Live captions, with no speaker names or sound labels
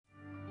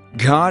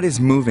God is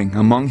moving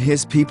among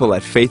His people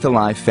at Faith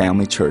Alive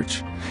Family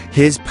Church.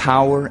 His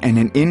power and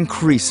an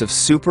increase of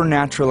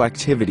supernatural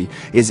activity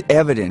is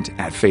evident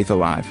at Faith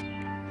Alive.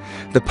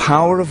 The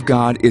power of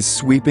God is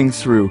sweeping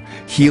through,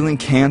 healing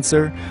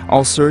cancer,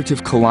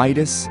 ulcerative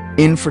colitis,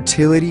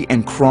 infertility,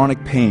 and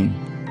chronic pain.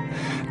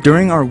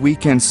 During our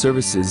weekend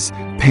services,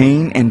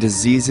 pain and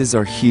diseases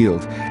are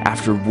healed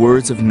after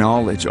words of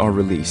knowledge are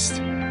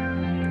released.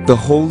 The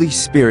Holy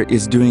Spirit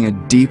is doing a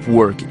deep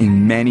work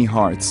in many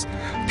hearts.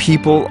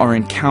 People are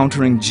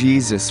encountering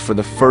Jesus for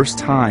the first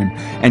time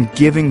and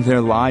giving their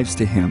lives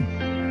to Him.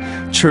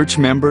 Church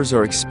members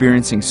are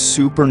experiencing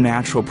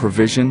supernatural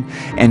provision,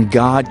 and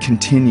God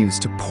continues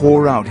to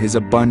pour out His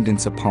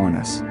abundance upon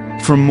us.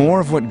 For more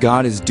of what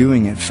God is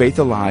doing at Faith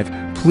Alive,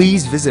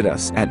 please visit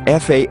us at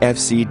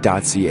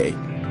fafc.ca.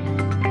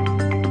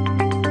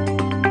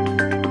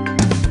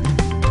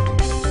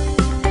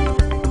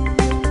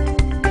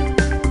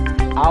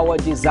 Our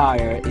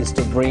desire is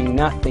to bring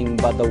nothing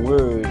but the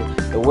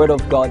Word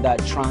of God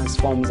that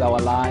transforms our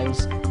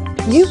lives.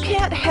 You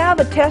can't have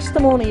a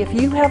testimony if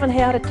you haven't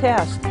had a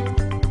test.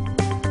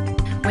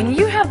 When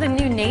you have the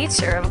new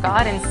nature of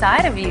God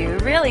inside of you,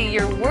 really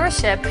your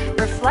worship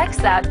reflects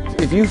that.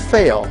 If you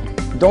fail,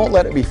 don't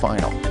let it be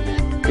final,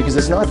 because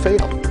it's not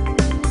fatal.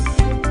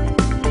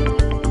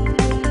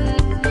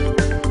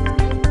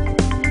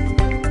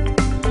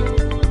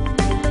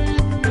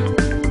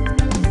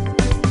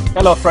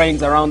 Hello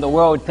friends around the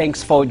world,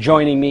 thanks for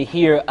joining me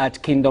here at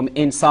Kingdom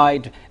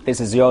Inside. This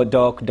is your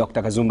doc,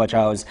 Dr. Kazumba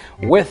Charles.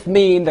 With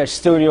me in the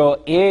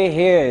studio,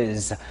 here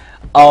is,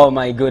 oh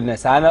my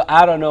goodness,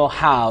 I don't know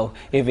how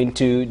even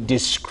to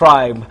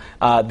describe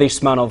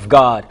this man of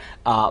God.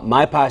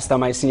 My pastor,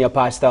 my senior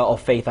pastor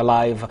of Faith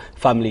Alive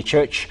Family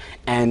Church,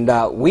 and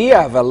we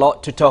have a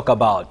lot to talk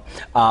about.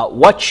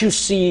 What you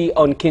see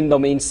on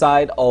Kingdom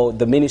Inside, or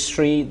the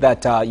ministry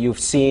that you've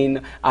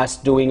seen us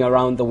doing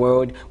around the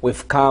world,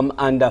 we've come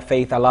under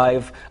Faith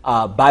Alive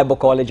Bible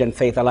College and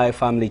Faith Alive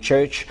Family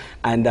Church,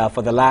 and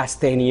for the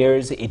last 10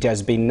 years it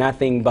has been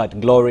nothing but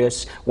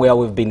glorious, where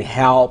we've been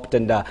helped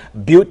and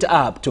built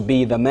up to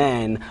be the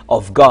man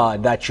of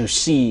God that you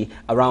see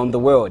around the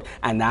world.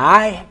 And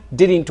I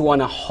didn't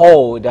want to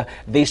hold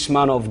this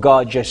man of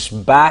God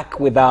just back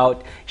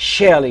without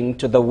sharing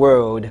to the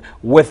world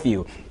with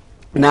you.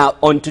 Now,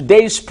 on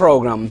today's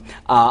program,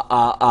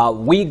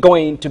 we're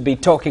going to be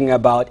talking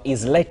about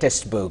his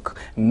latest book,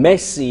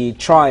 Mercy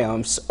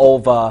Triumphs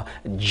Over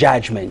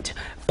Judgment.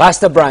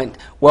 Pastor Brandt,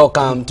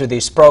 welcome to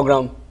this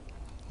program.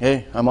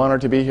 Hey, I'm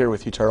honored to be here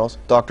with you, Charles,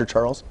 Dr.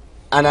 Charles.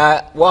 And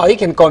well, he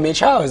can call me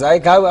Charles.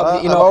 I've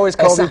always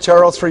called you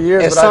Charles for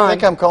years, but I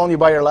think I'm calling you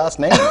by your last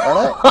name,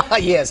 aren't I?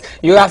 Yes,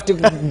 you have to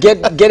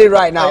get it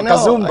right now. I know,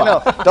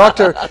 Kazumba. I know.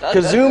 Dr.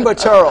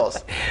 Kazumba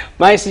Charles.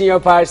 My senior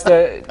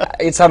pastor,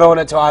 it's an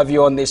honor to have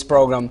you on this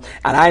program.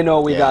 And I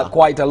know we got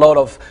quite a lot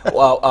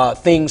of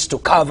things to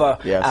cover.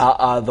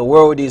 Yes. The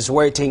world is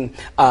waiting.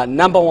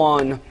 Number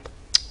one,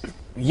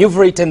 you've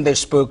written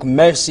this book,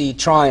 Mercy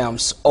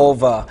Triumphs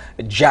Over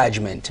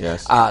Judgment.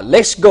 Yes.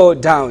 Let's go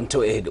down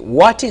to it.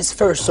 What is,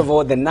 first of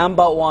all, the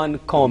number one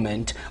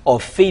comment or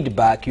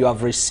feedback you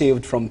have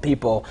received from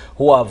people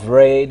who have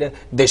read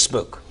this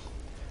book?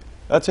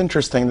 That's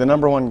interesting. The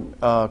number one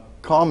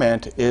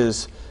comment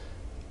is,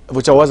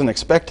 which I wasn't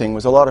expecting,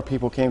 was a lot of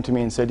people came to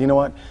me and said, you know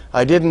what,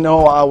 I didn't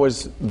know I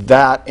was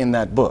that in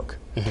that book.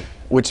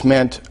 Which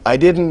meant I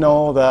didn't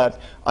know that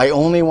I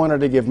only wanted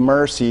to give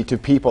mercy to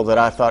people that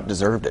I thought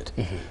deserved it.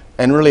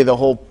 And really the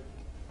whole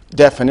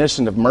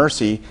definition of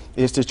mercy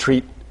is to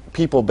treat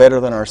people better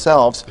than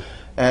ourselves,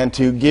 and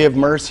to give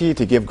mercy,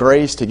 to give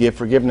grace, to give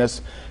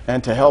forgiveness,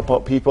 and to help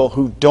out people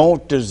who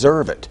don't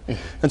deserve it.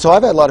 And so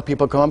I've had a lot of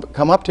people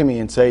come up to me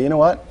and say, you know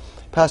what,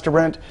 Pastor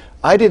Brent,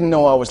 I didn't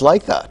know I was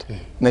like that. And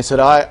they said,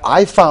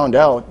 I found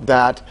out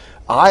that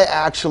I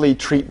actually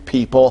treat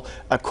people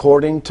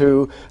according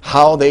to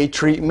how they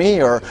treat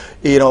me, or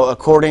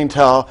according to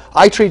how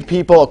I treat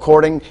people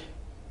according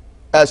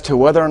as to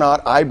whether or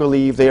not I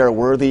believe they are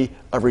worthy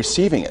of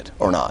receiving it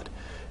or not.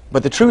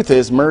 But the truth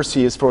is,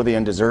 mercy is for the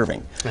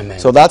undeserving. Amen.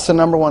 So that's the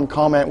number one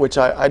comment, which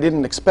I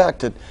didn't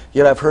expect,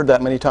 yet I've heard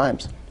that many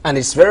times. And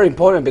it's very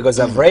important because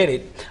I've read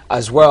it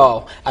as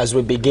well, as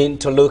we begin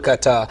to look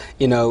at,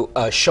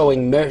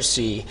 showing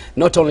mercy,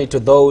 not only to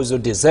those who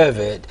deserve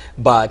it,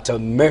 but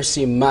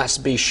mercy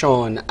must be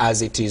shown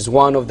as it is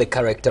one of the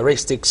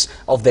characteristics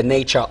of the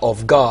nature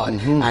of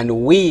God.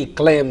 And we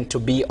claim to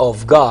be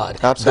of God.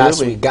 Absolutely.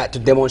 Thus, we got to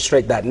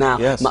demonstrate that. Now,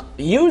 yes.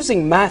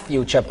 Using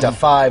Matthew chapter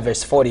 5,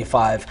 verse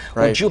 45,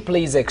 would you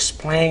please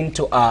explain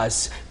to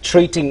us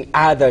treating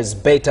others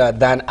better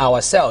than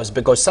ourselves?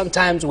 Because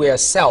sometimes we are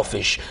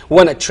selfish. We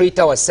want to treat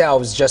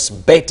ourselves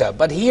just better.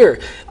 But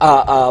here,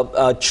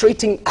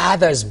 treating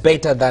others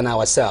better than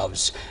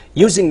ourselves.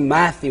 Using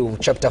Matthew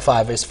chapter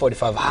 5, verse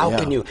 45, how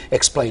can you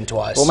explain to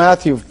us? Well,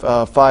 Matthew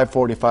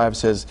 5:45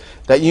 says,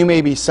 that you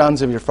may be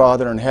sons of your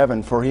Father in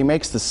heaven, for He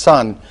makes the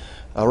sun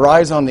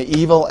rise on the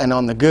evil and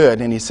on the good,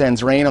 and He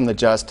sends rain on the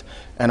just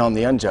and on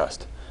the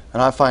unjust.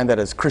 And I find that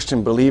as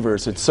Christian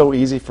believers, it's so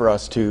easy for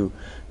us to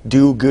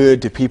do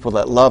good to people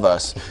that love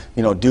us,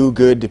 do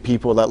good to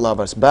people that love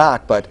us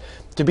back. But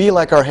to be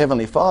like our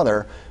Heavenly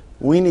Father,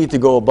 we need to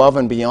go above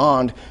and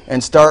beyond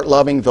and start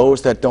loving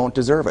those that don't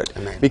deserve it.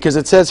 Amen. Because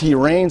it says He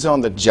reigns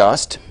on the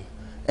just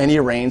and He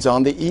reigns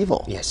on the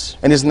evil. Yes.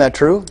 And isn't that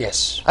true?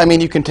 Yes. I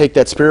mean, you can take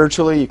that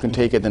spiritually, you can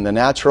take it in the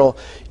natural,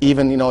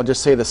 even,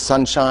 just say the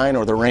sunshine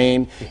or the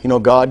rain.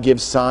 God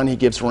gives sun, He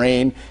gives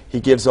rain,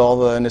 He gives all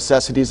the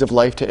necessities of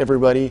life to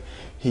everybody.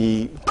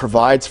 He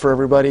provides for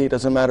everybody. It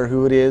doesn't matter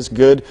who it is,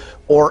 good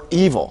or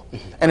evil.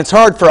 And it's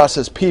hard for us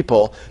as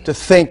people to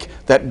think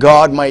that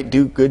God might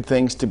do good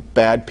things to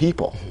bad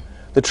people.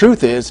 The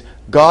truth is,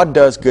 God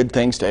does good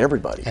things to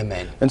everybody.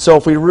 Amen. And so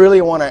if we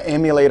really want to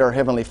emulate our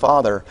Heavenly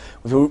Father,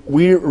 if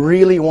we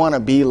really want to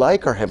be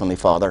like our Heavenly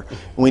Father,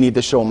 we need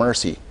to show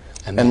mercy.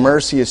 Amen. And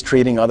mercy is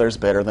treating others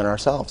better than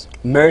ourselves.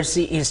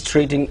 Mercy is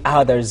treating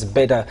others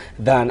better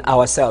than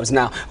ourselves.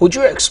 Now, would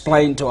you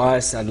explain to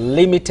us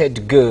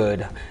limited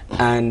good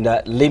and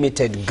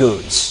limited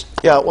goods?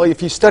 Yeah, well,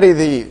 if you study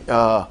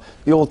the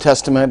Old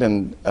Testament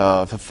and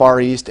the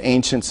Far East,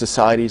 ancient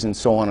societies and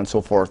so on and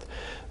so forth,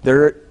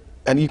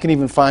 and you can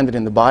even find it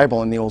in the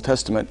Bible in the Old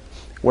Testament,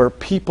 where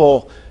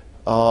people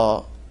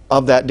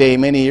of that day,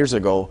 many years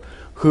ago,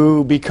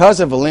 who, because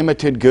of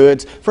limited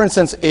goods, for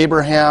instance,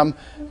 Abraham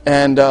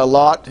and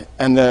Lot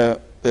and the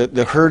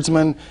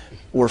herdsmen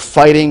were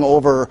fighting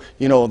over,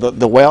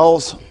 the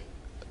wells.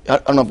 I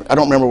don't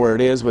remember where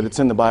it is, but it's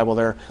in the Bible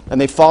there.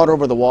 And they fought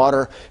over the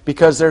water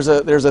because there's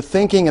a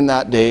thinking in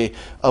that day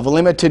of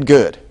limited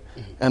good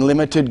and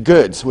limited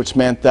goods, which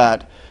meant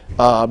that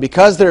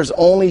because there's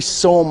only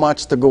so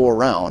much to go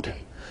around,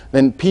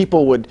 then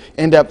people would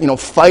end up,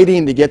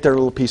 fighting to get their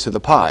little piece of the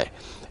pie.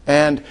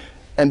 And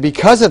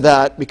because of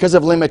that, because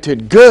of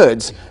limited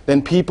goods,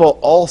 then people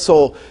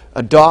also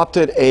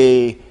adopted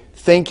a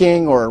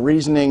thinking or a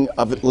reasoning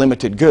of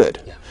limited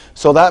good. Yeah.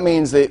 So that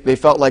means they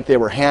felt like they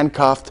were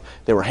handcuffed,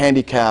 they were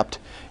handicapped,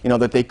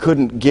 that they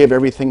couldn't give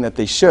everything that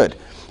they should.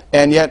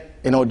 And yet,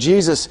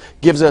 Jesus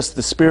gives us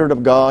the Spirit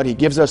of God, He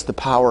gives us the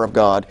power of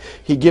God,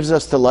 He gives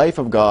us the life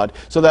of God,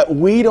 so that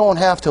we don't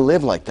have to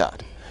live like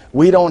that.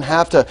 We don't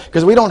have to,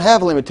 because we don't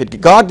have limited,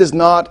 God does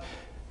not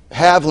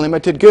have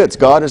limited goods.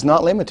 God is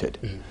not limited.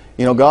 Mm-hmm.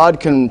 God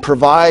can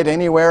provide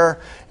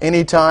anywhere,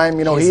 anytime.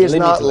 He is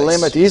not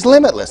limited. He's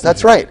limitless.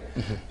 That's right.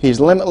 Mm-hmm. He's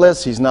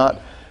limitless. He's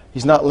not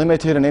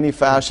limited in any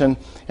fashion.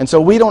 And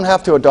so we don't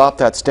have to adopt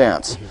that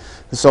stance.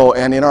 Mm-hmm. So,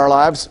 and in our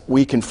lives,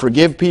 we can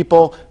forgive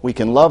people. We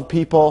can love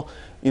people,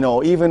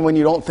 even when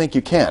you don't think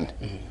you can.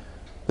 Mm-hmm.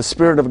 The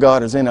Spirit of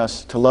God is in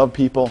us to love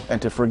people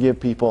and to forgive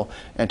people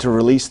and to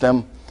release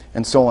them,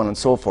 and so on and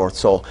so forth.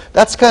 So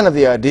that's kind of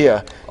the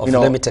idea of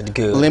limited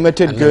good,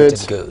 limited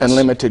goods and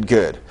limited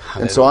good.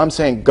 Amen. And so I'm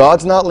saying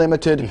God's not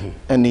limited,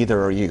 and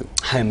neither are you.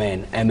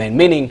 Amen. Amen.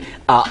 Meaning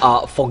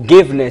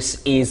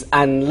forgiveness is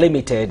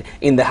unlimited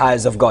in the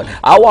eyes of God.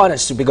 I want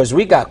us to, because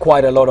we got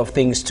quite a lot of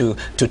things to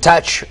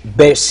touch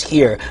base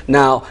here.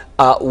 Now,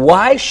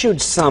 why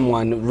should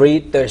someone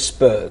read this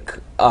book?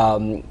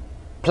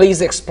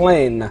 Please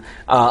explain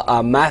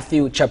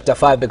Matthew chapter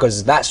 5,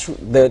 because that's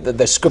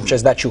the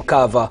scriptures that you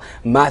cover.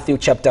 Matthew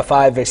chapter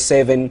 5 verse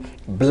 7,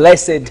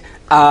 blessed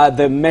are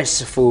the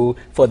merciful,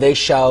 for they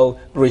shall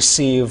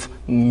receive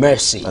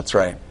mercy. That's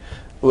right.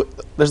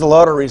 There's a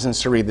lot of reasons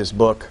to read this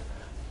book.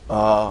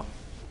 And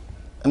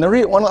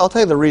I'll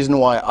tell you the reason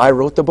why I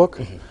wrote the book.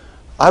 Mm-hmm.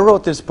 I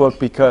wrote this book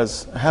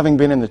because, having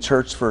been in the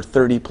church for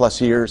 30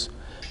 plus years,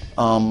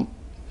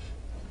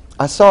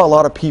 I saw a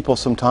lot of people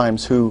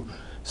sometimes who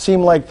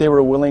seemed like they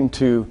were willing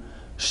to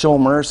show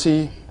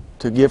mercy,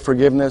 to give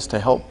forgiveness, to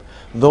help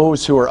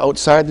those who are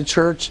outside the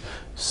church,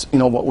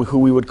 who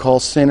we would call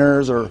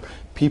sinners, or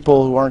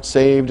people who aren't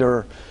saved,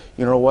 or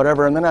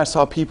whatever. And then I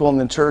saw people in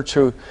the church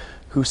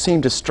who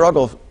seemed to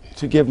struggle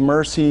to give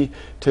mercy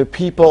to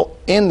people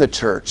in the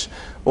church,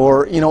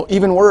 or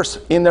even worse,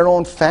 in their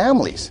own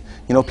families.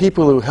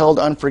 People who held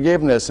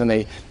unforgiveness and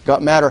they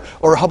got mad.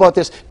 Or how about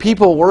this?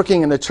 People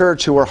working in the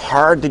church who were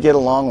hard to get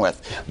along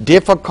with.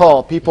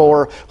 Difficult. People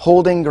were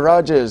holding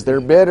grudges. They're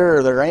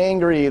bitter. They're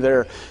angry.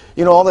 They're,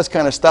 all this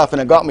kind of stuff.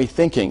 And it got me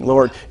thinking,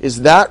 Lord,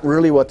 is that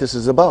really what this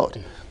is about?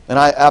 And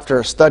after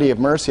a study of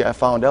mercy, I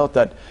found out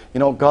that,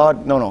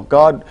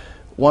 God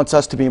wants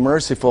us to be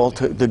merciful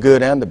to the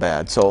good and the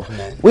bad. So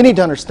Amen. We need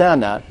to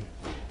understand that.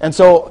 And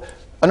so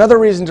another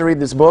reason to read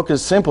this book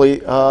is simply,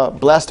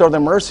 blessed are the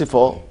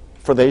merciful,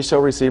 for they shall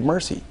receive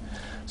mercy.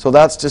 So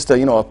that's just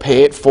a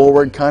pay it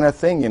forward kind of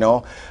thing.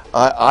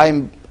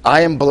 I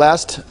am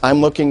blessed.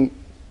 I'm looking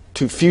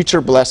to future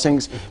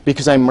blessings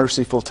because I'm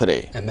merciful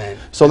today. Amen.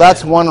 So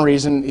that's one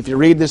reason. If you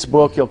read this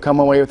book, you'll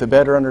come away with a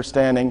better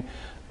understanding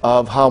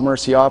of how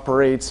mercy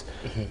operates.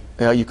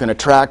 Mm-hmm. You can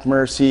attract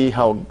mercy,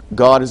 how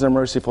God is a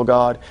merciful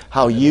God,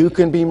 how you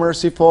can be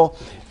merciful,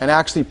 and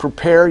actually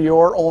prepare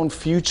your own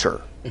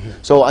future. Mm-hmm.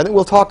 So I think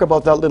we'll talk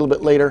about that a little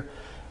bit later.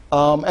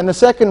 And the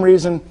second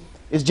reason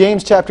is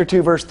James chapter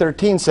 2 verse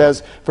 13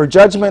 says, for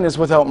judgment is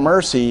without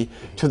mercy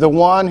to the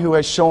one who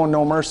has shown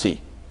no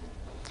mercy.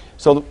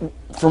 So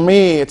for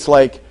me, it's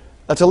like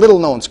that's a little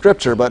known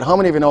scripture, but how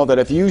many of you know that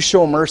if you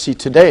show mercy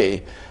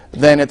today,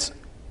 then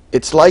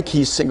it's like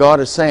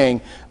God is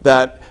saying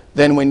that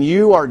then when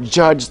you are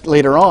judged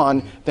later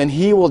on, then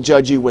He will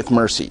judge you with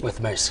mercy. With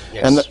mercy,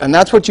 yes. And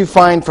that's what you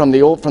find from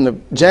the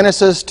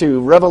Genesis to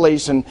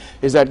Revelation,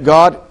 is that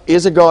God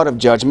is a God of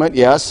judgment,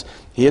 yes.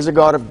 He is a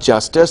God of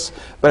justice,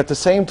 but at the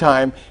same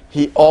time,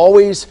 He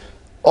always,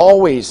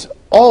 always,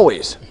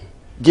 always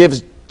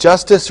gives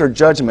justice or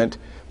judgment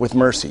with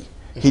mercy.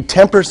 He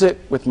tempers it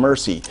with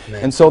mercy.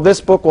 Amen. And so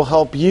this book will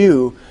help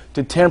you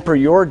to temper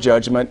your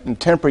judgment and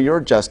temper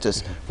your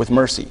justice with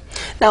mercy.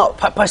 Now,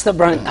 Pastor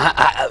Brian,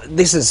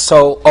 this is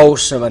so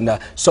awesome and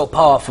so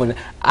powerful.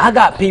 I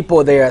got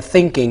people there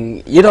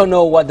thinking, you don't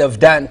know what they've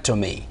done to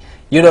me.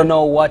 You don't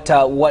know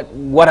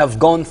what I've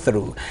gone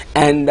through.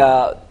 And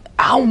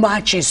how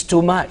much is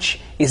too much?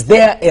 Is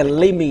there a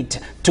limit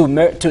to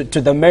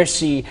the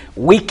mercy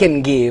we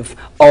can give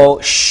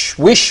or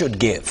we should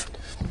give?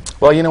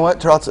 Well, you know what,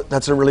 Charles,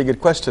 that's a really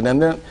good question.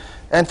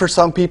 And for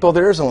some people,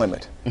 there is a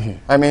limit.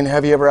 I mean,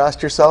 have you ever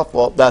asked yourself,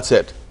 well, that's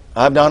it.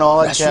 I've done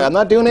all I can. I'm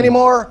not doing any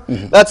more.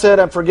 That's it.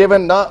 I'm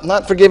forgiven.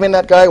 Not forgiving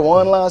that guy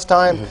one last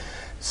time.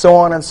 So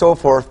on and so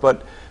forth.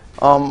 But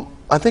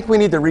I think we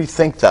need to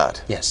rethink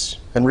that. Yes.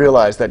 And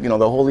realize that,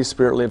 the Holy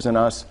Spirit lives in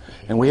us,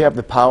 and we have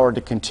the power to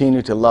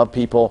continue to love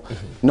people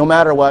no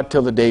matter what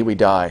till the day we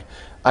die.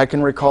 I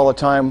can recall a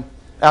time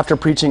after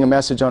preaching a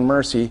message on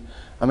mercy,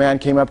 a man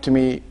came up to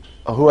me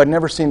who I'd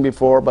never seen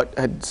before but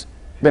had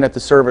been at the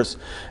service,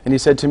 and he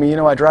said to me,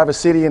 I drive a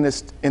city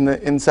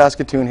in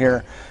Saskatoon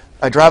here.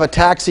 I drive a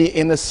taxi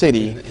in the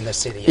city. In the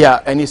city,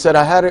 yeah. And he said,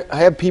 I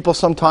have people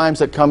sometimes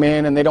that come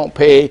in and they don't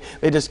pay.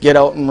 They just get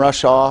out and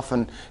rush off.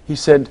 And he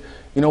said,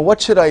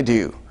 what should I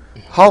do?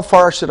 How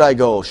far should I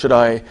go? Should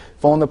I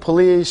phone the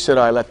police? Should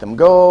I let them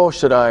go?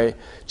 Should I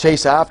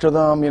chase after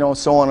them?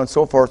 So on and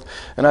so forth.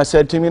 And I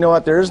said to him,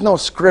 what? There is no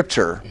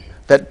scripture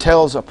that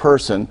tells a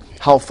person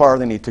how far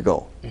they need to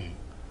go.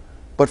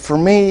 But for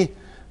me,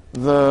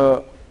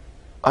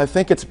 I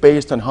think it's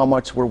based on how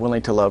much we're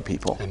willing to love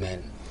people.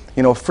 Amen.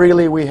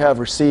 Freely we have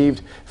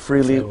received,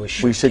 freely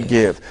we should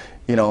give.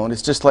 And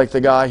it's just like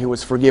the guy who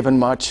was forgiven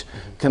much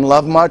can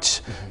love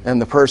much,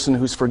 and the person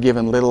who's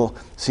forgiven little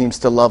seems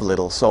to love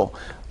little. So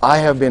I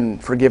have been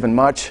forgiven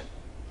much,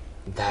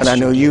 and I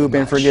know you've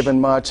been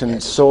forgiven much,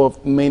 and so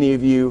have many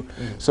of you.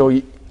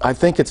 So I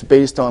think it's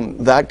based on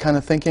that kind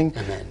of thinking,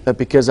 that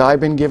because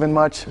I've been given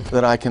much,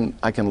 that I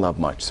can love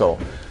much. So,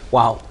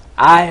 wow.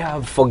 I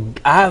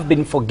have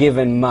been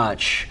forgiven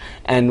much,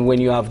 and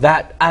when you have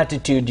that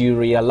attitude, you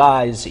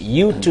realize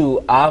you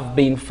too have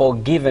been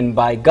forgiven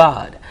by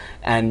God,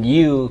 and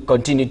you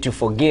continue to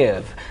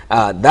forgive.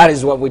 That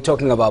is what we're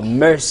talking about.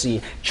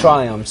 Mercy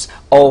triumphs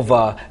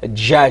over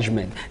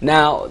judgment.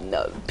 Now,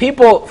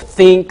 people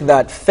think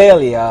that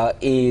failure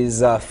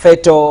is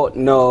fatal.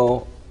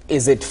 No,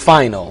 is it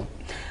final?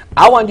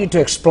 I want you to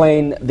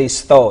explain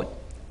this thought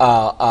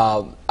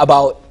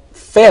about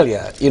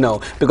failure,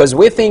 because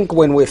we think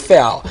when we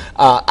fail.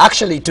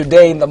 Actually,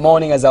 today in the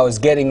morning as I was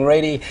getting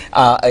ready,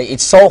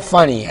 it's so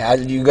funny,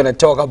 you're going to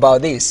talk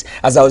about this.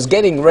 As I was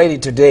getting ready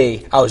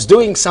today, I was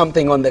doing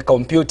something on the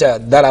computer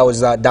that I was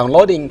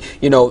downloading,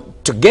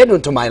 to get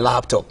into my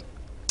laptop.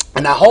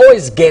 And I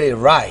always get it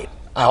right.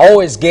 I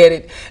always get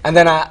it. And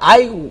then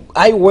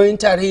I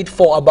went at it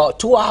for about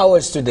 2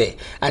 hours today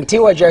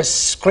until I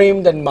just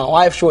screamed, and my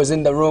wife, she was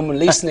in the room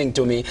listening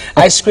to me.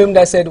 I screamed,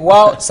 I said,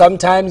 well,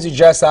 sometimes you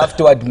just have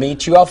to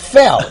admit you have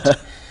failed.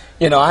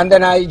 And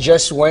then I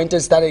just went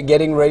and started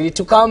getting ready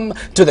to come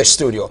to the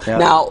studio. Yeah.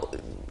 Now,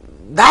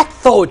 that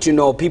thought,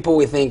 people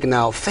will think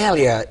now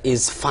failure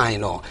is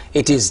final.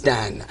 It is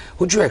done.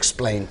 Would you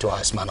explain to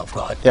us, man of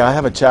God? Yeah, I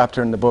have a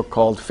chapter in the book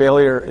called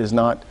Failure is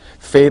Not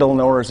Fatal,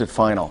 Nor Is It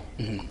Final.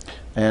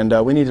 And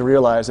we need to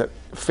realize that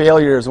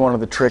failure is one of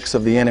the tricks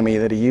of the enemy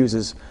that he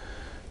uses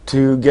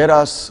to get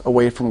us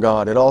away from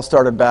God. It all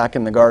started back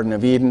in the Garden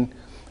of Eden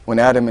when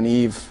Adam and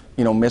Eve,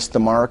 missed the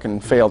mark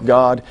and failed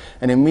God.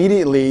 And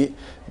immediately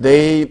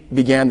they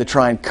began to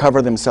try and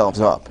cover themselves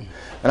up.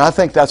 And I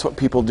think that's what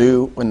people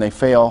do when they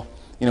fail.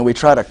 We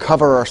try to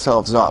cover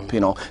ourselves up.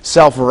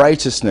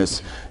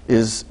 Self-righteousness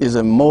is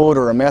a mode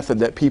or a method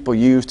that people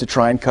use to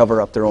try and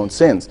cover up their own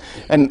sins.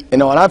 And,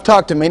 and I've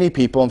talked to many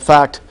people. In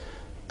fact,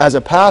 as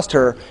a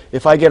pastor,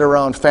 if I get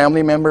around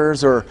family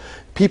members or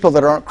people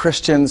that aren't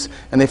Christians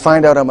and they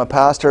find out I'm a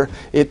pastor,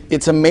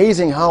 it's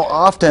amazing how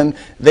often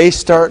they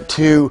start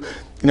to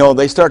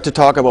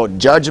talk about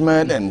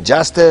judgment and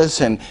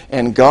justice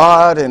and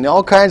God and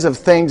all kinds of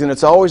things, and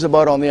it's always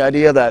about on the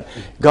idea that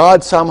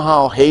God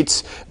somehow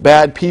hates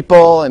bad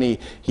people and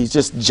he's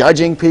just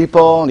judging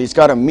people and he's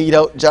got to mete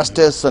out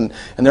justice, and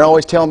they're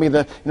always telling me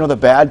the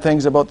bad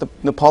things about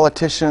the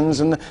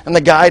politicians and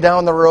the guy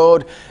down the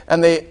road,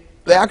 and they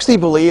actually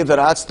believe that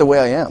that's the way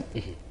I am.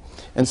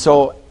 And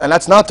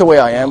that's not the way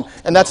I am,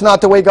 and that's not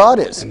the way God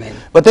is. Amen.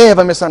 But they have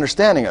a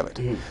misunderstanding of it.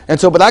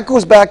 But that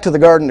goes back to the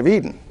Garden of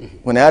Eden.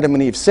 When Adam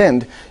and Eve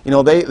sinned,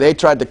 they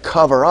tried to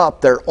cover up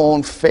their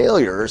own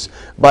failures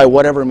by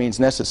whatever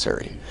means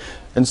necessary.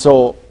 And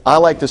so I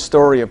like the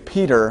story of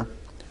Peter,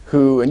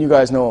 and you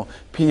guys know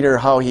Peter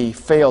how he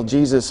failed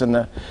Jesus in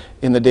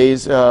the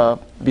days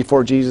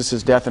before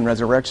Jesus' death and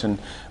resurrection,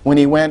 when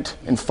he went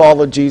and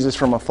followed Jesus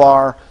from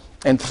afar,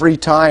 and 3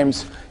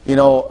 times,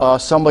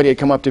 somebody had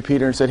come up to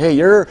Peter and said, "Hey,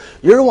 you're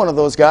one of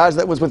those guys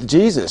that was with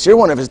Jesus. You're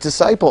one of his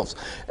disciples."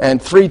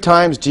 And 3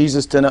 times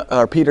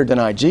Peter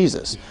denied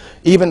Jesus.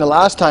 Even the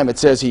last time it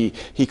says he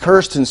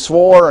cursed and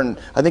swore, and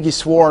I think he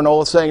swore an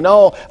oath saying,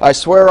 "No, I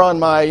swear on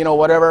my,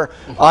 whatever,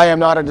 I am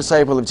not a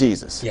disciple of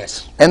Jesus."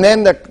 Yes. And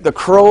then the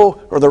crow,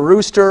 or the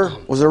rooster,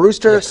 was the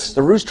rooster? Yes.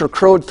 The rooster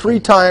crowed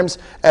 3 times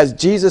as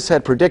Jesus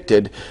had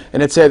predicted.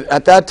 And it said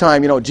at that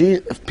time,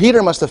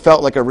 Peter must have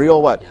felt like a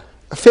real what?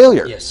 A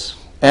failure. Yes.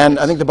 And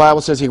I think the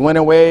Bible says he went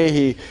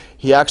away,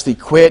 he actually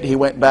quit, he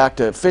went back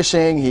to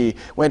fishing, he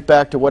went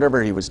back to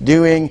whatever he was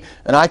doing.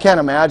 And I can't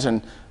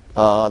imagine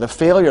the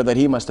failure that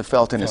he must have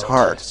felt in his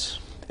heart. Yes.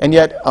 And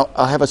yet,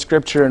 I have a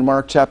scripture in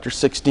Mark chapter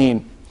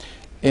 16,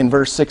 in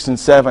verse 6 and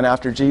 7,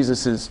 after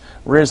Jesus is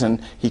risen,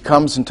 he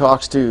comes and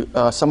talks to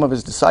some of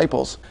his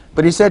disciples.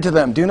 But he said to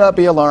them, "Do not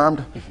be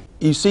alarmed.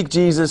 You seek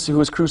Jesus who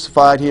was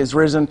crucified. He is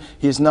risen.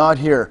 He is not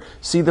here.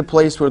 See the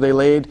place where they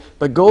laid.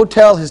 But go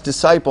tell his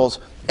disciples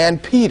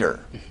and Peter."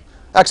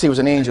 Actually, it was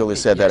an angel who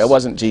said that. It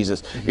wasn't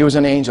Jesus. It was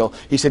an angel.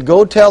 He said,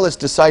 "Go tell his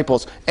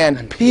disciples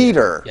and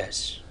Peter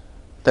Yes.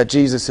 that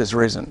Jesus is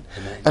risen."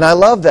 Amen. And I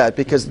love that,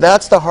 because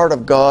that's the heart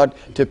of God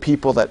to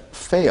people that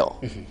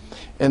fail.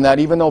 And that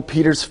even though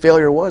Peter's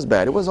failure was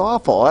bad, it was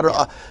awful. I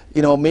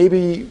don't,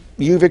 maybe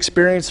you've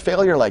experienced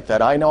failure like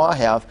that. I know I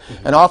have.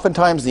 And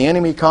oftentimes the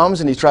enemy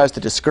comes and he tries to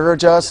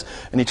discourage us,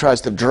 and he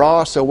tries to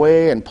draw us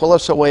away and pull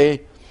us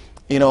away,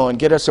 and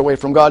get us away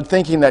from God,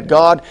 thinking that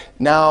God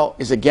now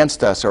is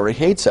against us or he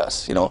hates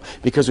us,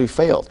 because we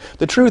failed.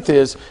 The truth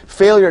is,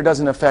 failure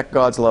doesn't affect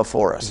God's love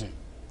for us.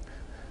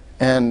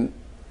 And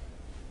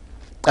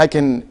I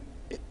can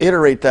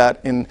iterate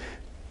that in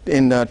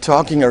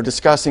talking or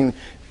discussing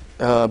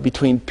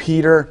between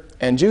Peter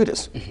and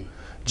Judas.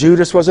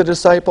 Judas was a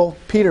disciple,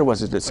 Peter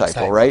was a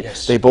disciple, right?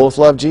 Yes. They both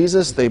loved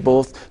Jesus, they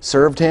both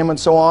served him and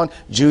so on.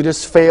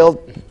 Judas failed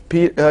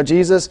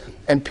Jesus,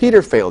 and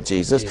Peter failed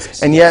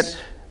Jesus. And yet,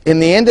 in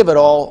the end of it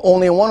all,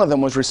 only one of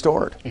them was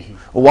restored.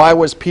 Why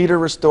was Peter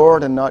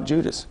restored and not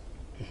Judas?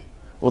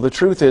 Well, the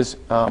truth is,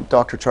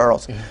 Dr.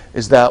 Charles,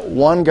 is that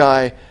one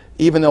guy,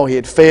 even though he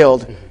had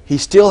failed, he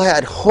still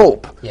had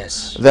hope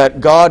that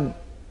God,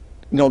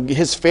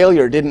 his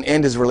failure didn't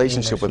end his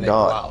relationship with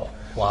God. Wow.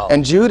 Wow.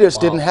 And Judas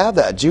didn't have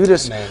that.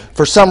 Judas,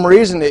 for some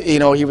reason,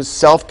 he was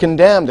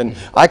self-condemned. And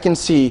I can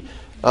see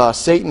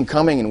Satan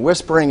coming and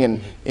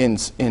whispering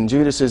in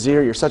Judas's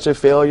ear, "You're such a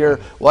failure.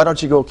 Why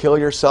don't you go kill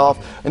yourself?"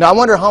 And I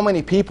wonder how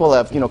many people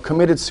have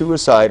committed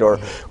suicide or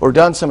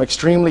done some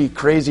extremely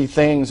crazy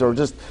things, or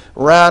just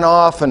ran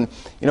off and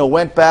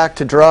went back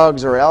to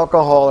drugs or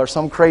alcohol or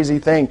some crazy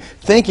thing,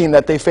 thinking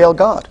that they failed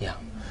God. Yeah.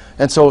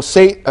 And so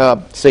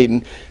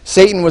Satan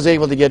was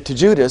able to get to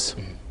Judas,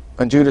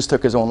 and Judas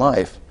took his own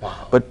life. Wow.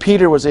 But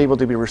Peter was able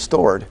to be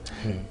restored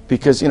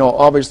because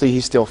obviously he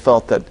still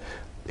felt that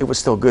it was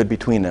still good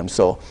between them.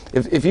 So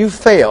if you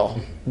fail,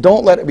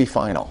 don't let it be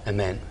final.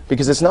 Amen.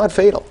 Because it's not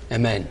fatal.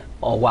 Amen.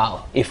 Oh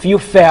wow! If you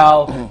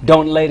fail,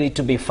 don't let it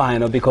to be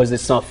final, because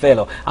it's not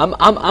fatal.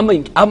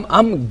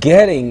 I'm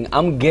getting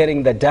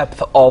the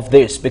depth of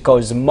this,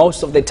 because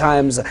most of the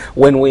times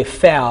when we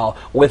fail,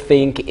 we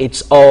think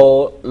it's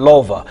all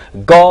over.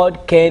 God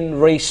can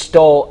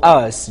restore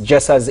us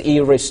just as He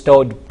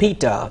restored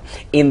Peter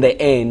in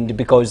the end,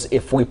 because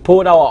if we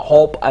put our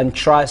hope and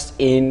trust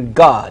in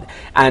God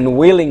and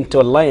willing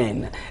to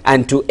learn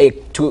and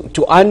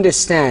to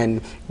understand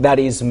that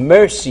His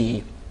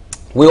mercy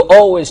will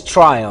always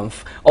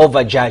triumph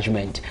over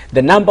judgment.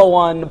 The number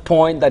one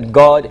point that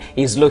God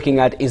is looking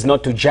at is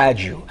not to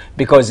judge you,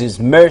 because His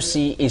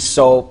mercy is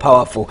so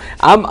powerful.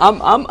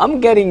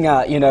 I'm getting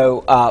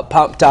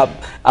pumped up,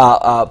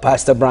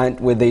 Pastor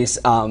Brandt, with this.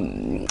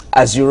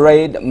 As you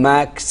read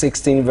Mark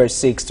 16 verse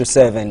 6 to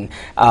 7,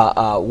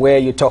 where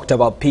you talked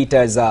about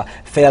Peter's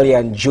failure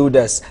and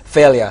Judas'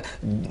 failure.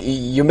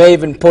 You may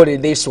even put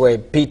it this way: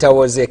 Peter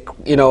was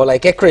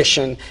like a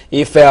Christian,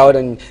 he failed,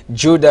 and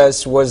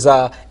Judas was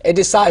a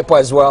disciple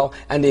as well,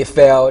 and they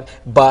failed,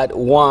 but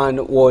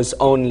one was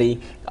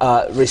only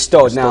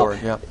restored. Now,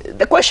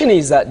 the question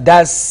is,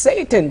 does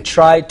Satan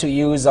try to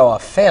use our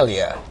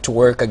failure to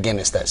work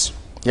against us?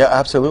 Yeah,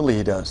 absolutely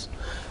he does.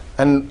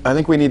 And I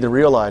think we need to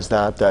realize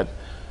that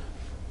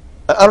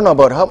I don't know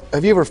about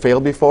have you ever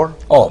failed before?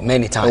 Oh,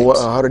 many times.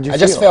 How did you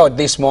feel? I just failed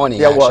this morning.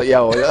 Yeah,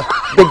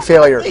 big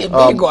failure.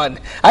 A big one.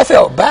 I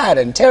felt bad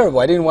and terrible.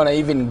 I didn't want to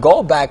even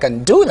go back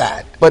and do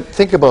that. But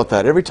think about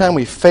that. Every time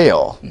we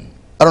fail,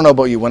 I don't know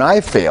about you, when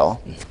I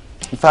fail,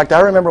 in fact,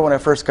 I remember when I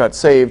first got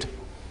saved, it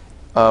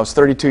was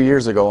 32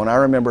 years ago, and I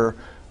remember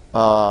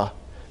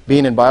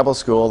being in Bible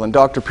school, and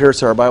Dr.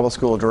 Pierce, our Bible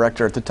school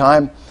director at the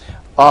time,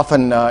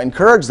 often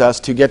encouraged us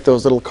to get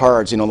those little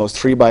cards, those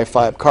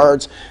 3x5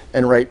 cards,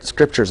 and write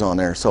scriptures on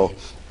there. So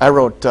I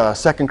wrote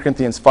 2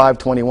 Corinthians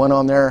 5:21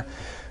 on there,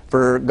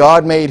 For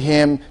God made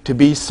him to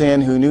be sin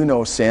who knew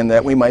no sin,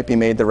 that we might be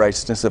made the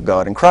righteousness of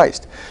God in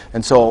Christ.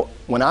 And so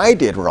when I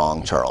did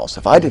wrong, Charles,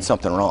 if I did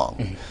something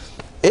wrong,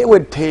 it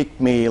would take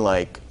me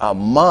like a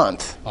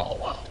month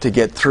to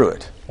get through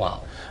it.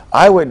 Wow.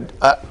 I'd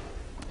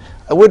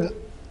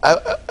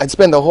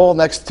spend the whole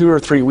next 2 or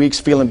 3 weeks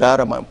feeling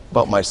bad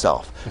about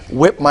myself,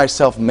 whip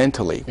myself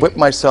mentally, whip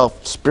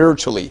myself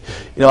spiritually.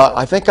 You know,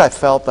 I think I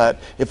felt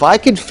that if I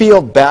could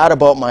feel bad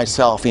about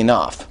myself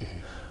enough,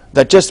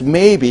 that just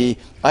maybe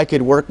I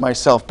could work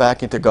myself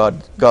back into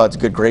God's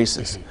good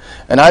graces.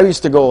 And I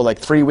used to go like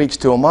 3 weeks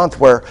to a month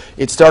where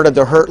it started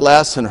to hurt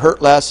less and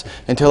hurt less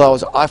until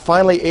I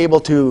finally able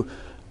to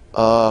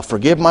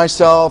forgive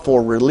myself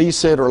or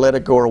release it or let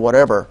it go or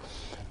whatever.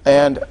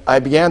 And I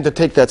began to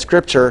take that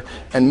scripture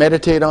and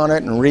meditate on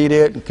it and read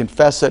it and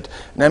confess it.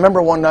 And I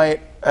remember one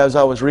night as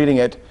I was reading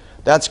it,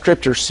 that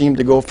scripture seemed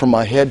to go from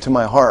my head to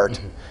my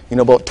heart, you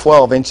know, about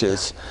 12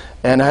 inches.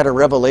 And I had a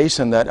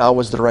revelation that I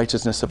was the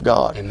righteousness of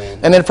God. Amen.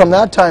 And then from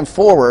that time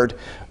forward,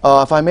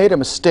 if I made a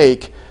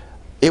mistake,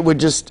 it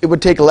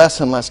would take less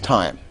and less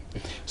time.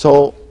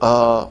 So,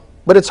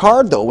 but it's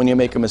hard though when you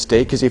make a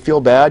mistake because you feel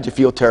bad, you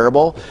feel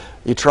terrible.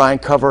 You try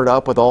and cover it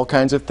up with all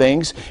kinds of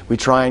things. We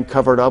try and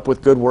cover it up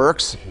with good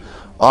works.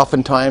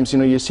 Oftentimes, you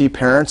know, you see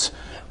parents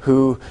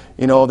who,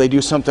 you know, they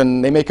do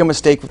something, they make a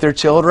mistake with their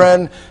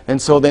children,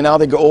 and so they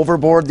go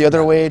overboard the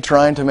other way,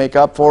 trying to make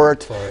up for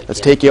it. Let's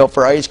take you out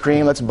for ice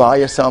cream. Let's buy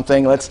you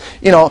something. Let's,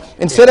 you know,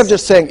 instead of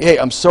just saying, "Hey,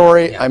 I'm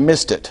sorry, I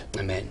missed it."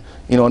 Amen.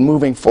 You know, and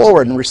moving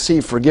forward and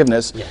receive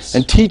forgiveness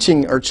and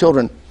teaching our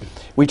children.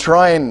 We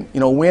try and, you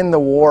know, win the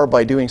war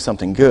by doing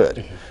something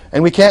good.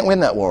 And we can't win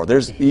that war.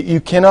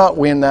 You cannot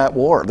win that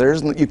war.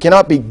 You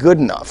cannot be good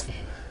enough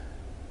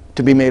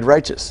to be made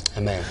righteous.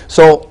 Amen.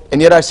 So,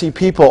 and yet I see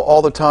people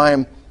all the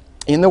time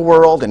in the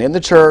world and in the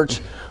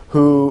church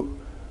who,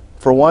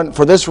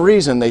 for this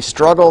reason, they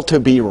struggle to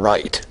be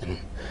right.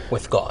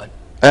 With God.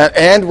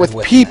 And with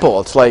people.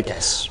 It's like,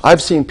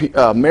 I've seen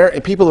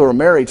people who are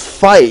married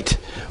fight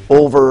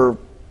over,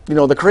 you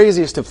know, the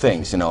craziest of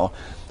things, you know.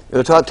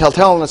 They're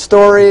telling a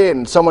story,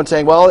 and someone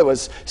saying, "Well, it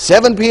was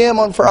 7 p.m.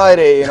 on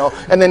Friday," you know,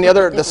 and then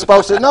the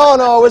spouse says, "No,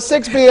 it was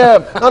 6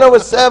 p.m. No, it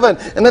was 7."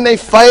 And then they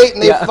fight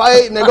and they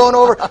fight and they're going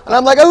over, and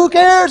I'm like, "Who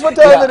cares what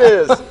time it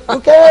is? Who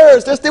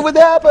cares? Just do what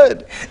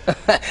happened."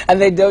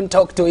 And they don't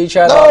talk to each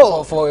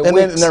other for and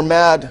weeks. Then they're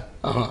mad.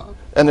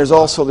 And there's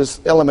also this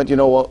element, you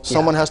know, well,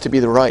 someone has to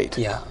be the right.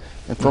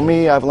 And for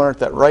me, I've learned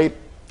that right,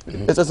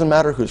 it doesn't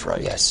matter who's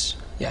right. Yes.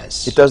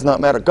 It does not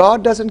matter.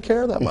 God doesn't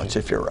care that much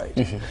if you're right.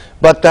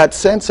 But that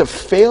sense of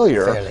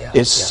failure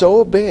is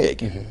so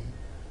big.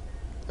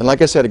 And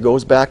like I said, it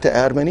goes back to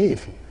Adam and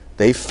Eve.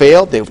 They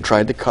failed. They've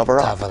tried to cover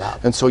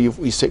up. And so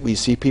we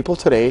see people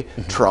today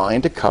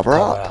trying to cover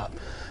up.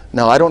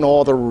 Now, I don't know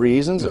all the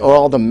reasons, or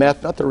all the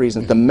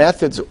the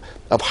methods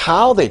of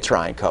how they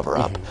try and cover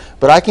up.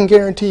 But I can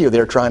guarantee you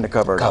they're trying to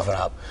cover it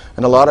up.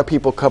 And a lot of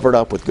people cover it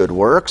up with good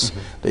works.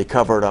 They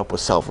cover it up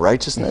with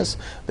self-righteousness.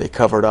 They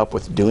cover it up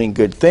with doing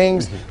good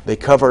things. They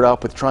cover it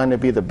up with trying to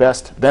be the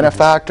best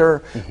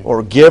benefactor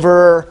or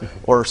giver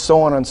or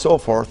so on and so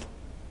forth.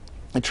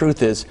 The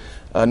truth is,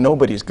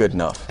 nobody's good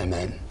enough.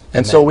 Amen.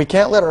 And so we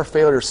can't let our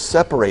failures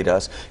separate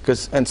us,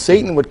 and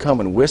Satan would come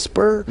and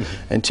whisper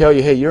and tell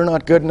you, "Hey, you're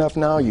not good enough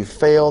now, you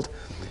failed."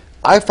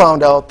 I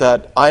found out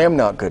that I am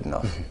not good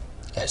enough.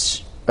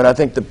 Yes. And I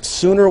think the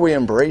sooner we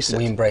embrace it.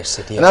 We embrace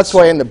it, yes. And that's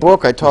why in the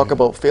book I talk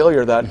about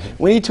failure, that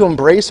we need to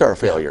embrace our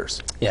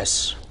failures.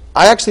 Yes.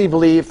 I actually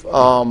believe,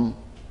 I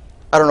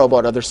don't know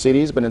about other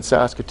cities, but in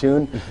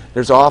Saskatoon,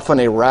 there's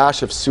often a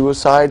rash of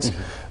suicides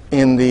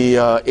in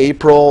the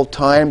April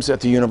times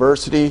at the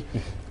university.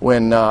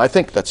 When I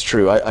think that's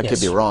true, I could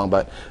be wrong,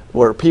 but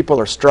where people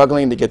are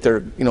struggling to get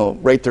their, you know,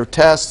 write their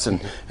tests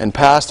and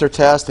pass their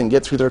tests and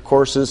get through their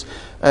courses.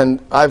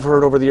 And I've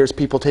heard over the years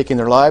people taking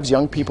their lives,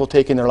 young people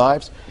taking their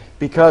lives,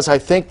 because I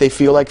think they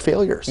feel like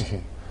failures.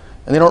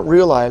 And they don't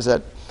realize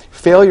that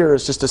failure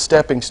is just a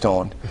stepping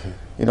stone,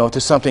 you know,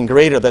 to something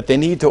greater that they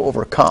need to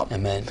overcome.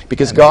 Amen.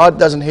 Because God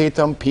doesn't hate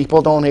them,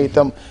 people don't hate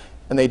them,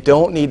 and they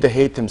don't need to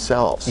hate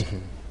themselves.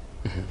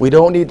 We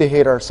don't need to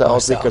hate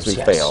ourselves because we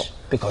fail.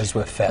 Because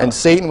we fail. And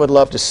Satan would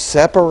love to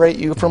separate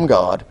you from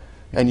God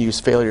and use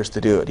failures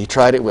to do it. He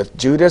tried it with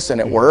Judas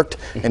and it worked,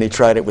 and he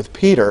tried it with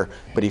Peter,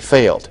 but he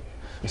failed.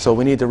 So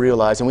we need to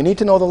realize, and we need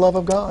to know the love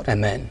of God.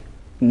 Amen.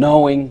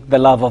 Knowing the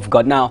love of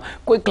God. Now,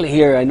 quickly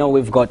here, I know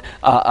we've got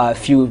a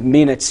few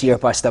minutes here,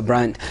 Pastor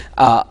Brandt.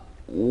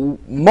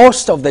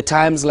 Most of the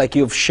times, like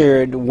you've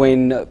shared,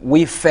 when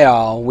we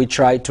fail, we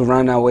try to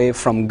run away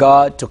from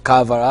God, to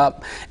cover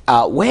up.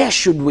 Where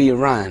should we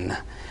run?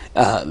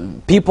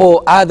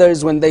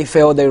 Others, when they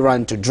fail, they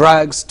run to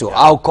drugs, to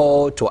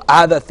alcohol, to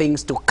other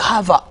things to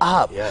cover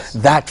up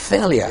that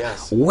failure.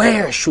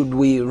 Where should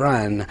we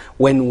run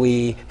when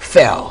we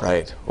fail?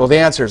 Right. Well, the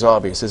answer is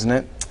obvious, isn't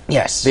it?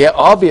 Yes. The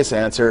obvious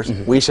answer is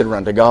we should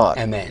run to God.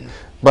 Amen.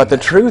 But the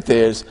truth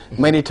is,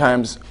 many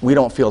times we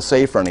don't feel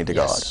safe running to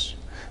God.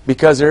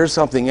 Because there's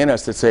something in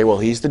us that say, well,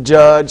 He's the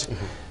judge,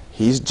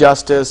 He's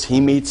justice. He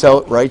metes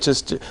out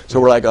righteous. So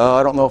we're like, oh,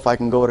 I don't know if I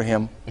can go to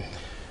him.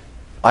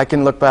 I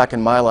can look back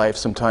in my life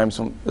sometimes,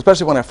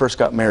 especially when I first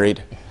got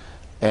married,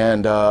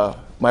 and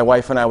my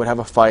wife and I would have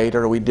a fight,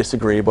 or we'd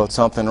disagree about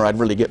something, or I'd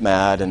really get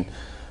mad, and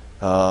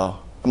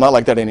I'm not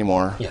like that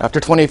anymore. Yeah. After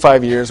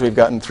 25 years, we've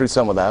gotten through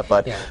some of that,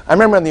 but Yeah. I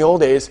remember in the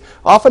old days,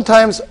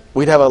 oftentimes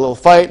we'd have a little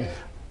fight.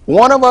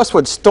 One of us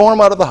would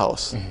storm out of the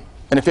house,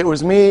 and if it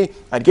was me,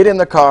 I'd get in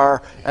the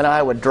car, and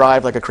I would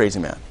drive like a crazy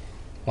man.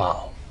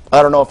 Wow.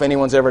 I don't know if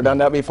anyone's ever done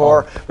that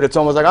before, but it's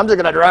almost like, I'm just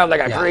going to drive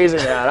like a Yeah. crazy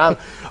man.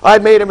 I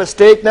made a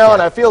mistake now,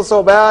 and I feel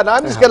so bad, and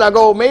I'm just going to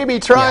go maybe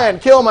try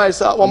and kill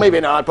myself. Well,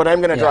 maybe not, but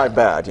I'm going to drive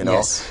bad, you know.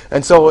 Yes.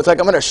 And so it's like,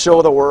 I'm going to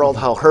show the world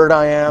how hurt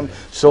I am,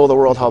 show the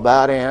world how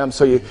bad I am.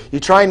 So you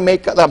try and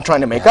I'm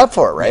trying to make up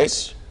for it, right?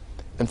 Yes.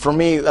 And for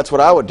me, that's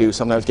what I would do,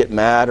 sometimes get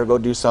mad or go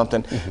do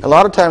something. A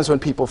lot of times when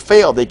people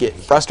fail, they get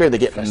frustrated, they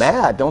get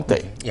mad, don't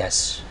they?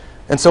 Yes.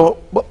 And so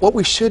what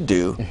we should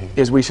do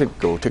is we should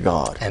go to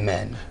God.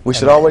 Amen. We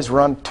should always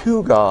run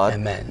to God,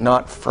 Amen.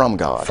 not from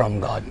God. From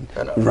God.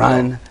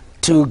 Run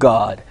to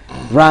God.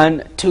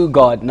 Run to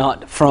God,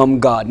 not from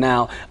God.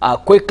 Now,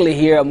 quickly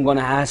here, I'm going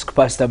to ask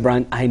Pastor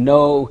Brant. I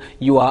know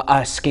you are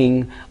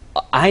asking,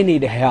 I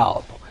need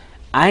help.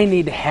 I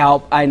need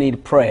help. I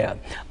need prayer.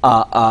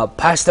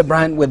 Pastor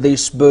Brant, with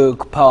this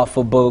book,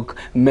 powerful book,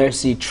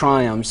 Mercy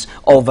Triumphs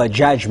Over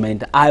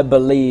Judgment, I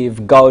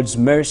believe God's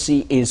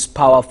mercy is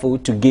powerful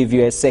to give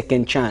you a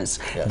second chance.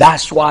 Yes.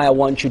 That's why I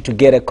want you to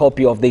get a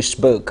copy of this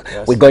book.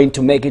 Yes. We're going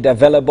to make it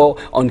available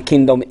on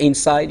Kingdom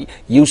Insight.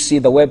 You see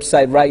the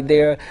website right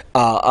there,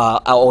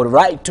 or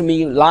write to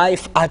me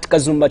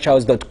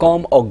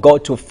live@kazumbacharles.com, or go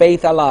to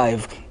Faith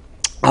Alive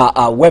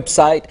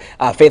website,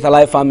 Faith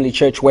Alive Family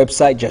Church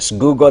website. Just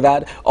Google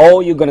that,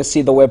 or you're going to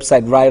see the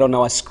website right on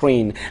our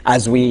screen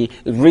as we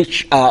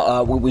reach,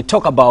 we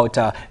talk about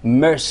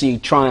mercy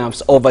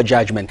triumphs over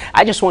judgment.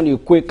 I just want you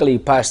quickly,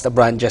 Pastor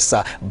Brant, just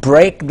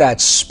break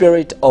that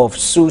spirit of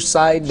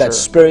suicide, that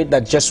spirit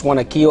that just want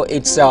to kill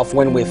itself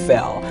when we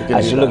fail,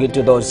 as you look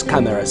into those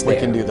cameras there. We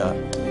can do that.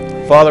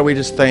 Father, we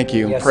just thank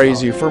you and Yes,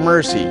 praise Lord. you for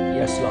mercy.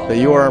 Yes, Lord. That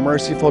you are a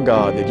merciful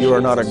God, that you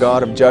are not a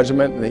God of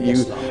judgment, that Yes,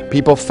 you Lord.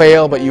 people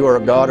fail, but you are a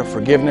God of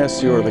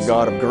forgiveness, you are the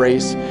God of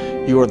grace,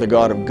 you are the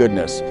God of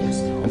goodness.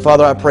 And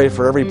Father, I pray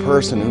for every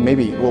person who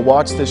maybe will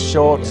watch this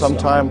show at some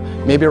time,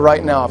 maybe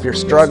right now, if you're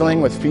struggling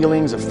with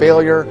feelings of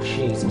failure,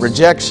 Jesus.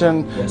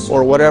 rejection,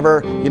 or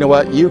whatever, you know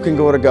what? You can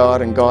go to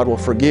God and God will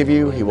forgive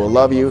you, He will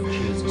love you.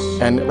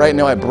 And right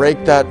now I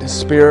break that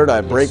spirit,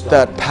 I break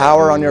that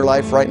power on your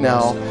life right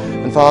now.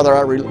 And Father, I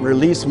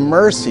release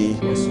mercy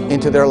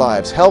into their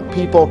lives. Help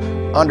people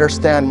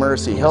understand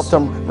mercy. Help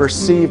them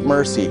receive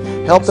mercy.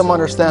 Help them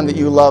understand that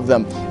you love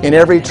them in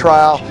every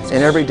trial,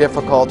 in every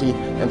difficulty,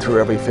 and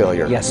through every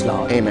failure. Yes,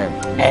 Lord. Amen.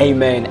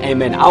 Amen.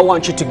 Amen. I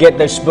want you to get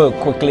this book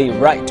quickly.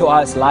 Write to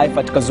us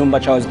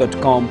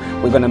live@kazumbacharles.com.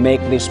 We're going to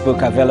make this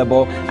book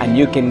available, and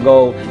you can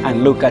go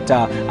and look at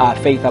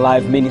Faith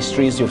Alive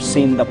Ministries. You've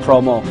seen the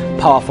promo.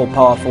 Powerful,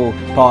 powerful,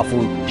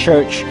 powerful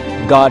church.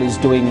 God is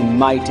doing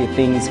mighty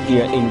things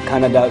here in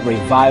Canada.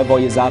 Revival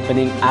is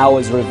happening. I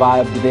was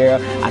revived there,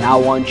 and I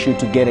want you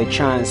to get a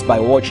chance by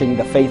watching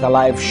the Faith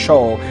Alive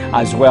show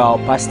as well.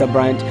 Pastor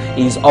Brant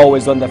is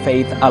always on the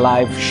Faith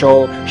Alive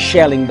show,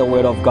 sharing the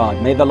word of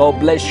God. May the Lord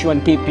bless you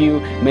and keep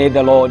you. May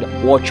the Lord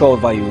watch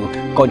over you.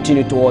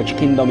 Continue to watch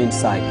Kingdom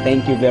Insight.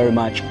 Thank you very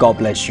much. God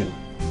bless you.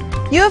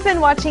 You have been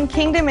watching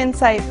Kingdom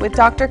Insight with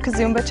Dr.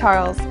 Kazumba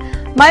Charles.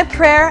 My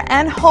prayer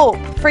and hope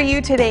for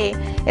you today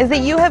is that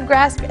you have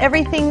grasped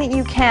everything that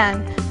you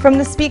can from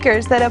the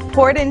speakers that have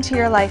poured into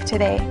your life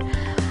today.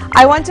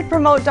 I want to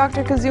promote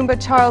Dr. Kazumba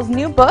Charles'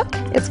 new book.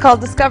 It's called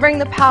Discovering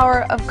the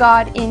Power of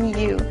God in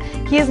You.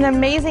 He is an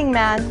amazing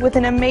man with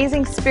an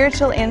amazing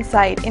spiritual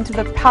insight into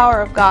the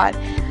power of God.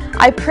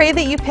 I pray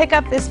that you pick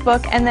up this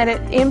book and that it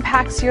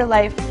impacts your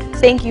life.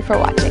 Thank you for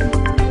watching.